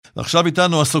עכשיו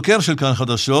איתנו הסוקר של כאן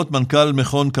חדשות, מנכ"ל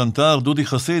מכון קנטר, דודי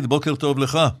חסיד, בוקר טוב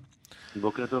לך.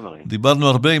 בוקר טוב, הרי. דיברנו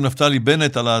הרבה עם נפתלי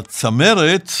בנט על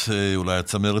הצמרת, אולי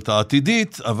הצמרת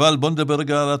העתידית, אבל בוא נדבר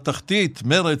רגע על התחתית,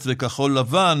 מרצ וכחול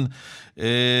לבן,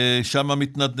 שם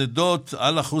מתנדנדות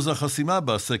על אחוז החסימה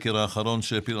בסקר האחרון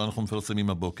שאנחנו מפרסמים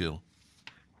הבוקר.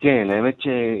 כן, האמת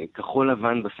שכחול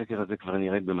לבן בסקר הזה כבר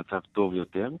נראית במצב טוב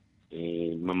יותר,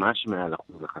 ממש מעל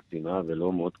אחוז החסימה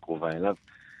ולא מאוד קרובה אליו.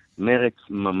 מרצ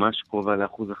ממש קרובה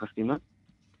לאחוז החסימה.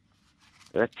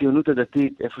 הציונות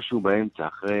הדתית איפשהו באמצע,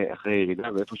 אחרי ירידה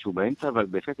ואיפשהו באמצע, אבל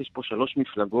בהחלט יש פה 3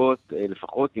 מפלגות,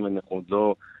 לפחות אם אנחנו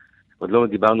עוד לא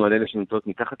דיברנו על אלה שנמצאות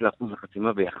מתחת לאחוז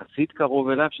החסימה ויחסית קרוב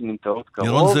אליו, שנמצאות קרוב.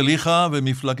 ירון זליכה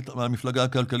והמפלגה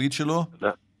הכלכלית שלו?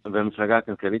 והמפלגה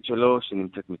הכלכלית שלו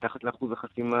שנמצאת מתחת לאחוז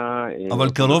החסימה. אבל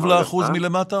קרוב לאחוז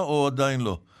מלמטה או עדיין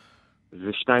לא? זה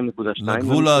 2.2.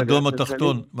 לגבול האדום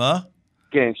התחתון, מה?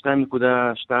 כן,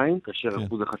 2.2, כאשר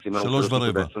אחוז החסימה הוא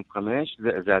 3.25,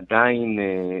 זה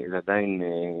עדיין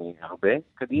הרבה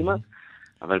קדימה,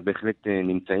 אבל בהחלט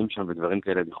נמצאים שם ודברים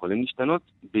כאלה יכולים להשתנות.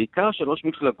 בעיקר 3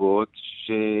 מפלגות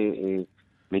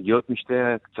שמגיעות משתי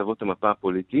קצוות המפה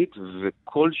הפוליטית,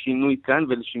 וכל שינוי כאן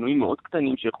ולשינויים מאוד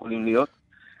קטנים שיכולים להיות,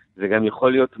 זה גם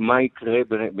יכול להיות מה יקרה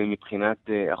מבחינת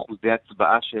אחוזי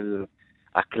הצבעה של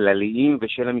הכלליים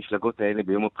ושל המפלגות האלה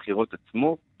ביום הבחירות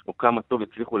עצמו, או כמה טוב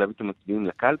הצליחו להביא את המצביעים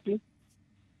לקלפי.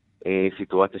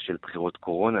 סיטואציה של בחירות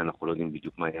קורונה, אנחנו לא יודעים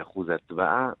בדיוק מה יהיה אחוז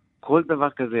ההצבעה. כל דבר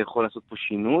כזה יכול לעשות פה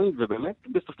שינוי, ובאמת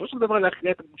בסופו של דבר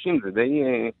להכריע את הגושים. זה די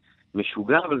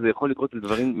משוגע, אבל זה יכול לקרות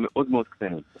לדברים מאוד מאוד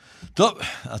קטנים. טוב,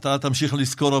 אתה תמשיך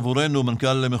לזכור עבורנו,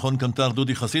 מנכ"ל מכון קנטר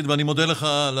דודי חסיד, ואני מודה לך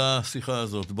על השיחה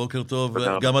הזאת. בוקר טוב,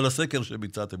 גם על הסקר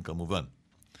שביצעתם כמובן.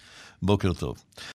 בוקר טוב.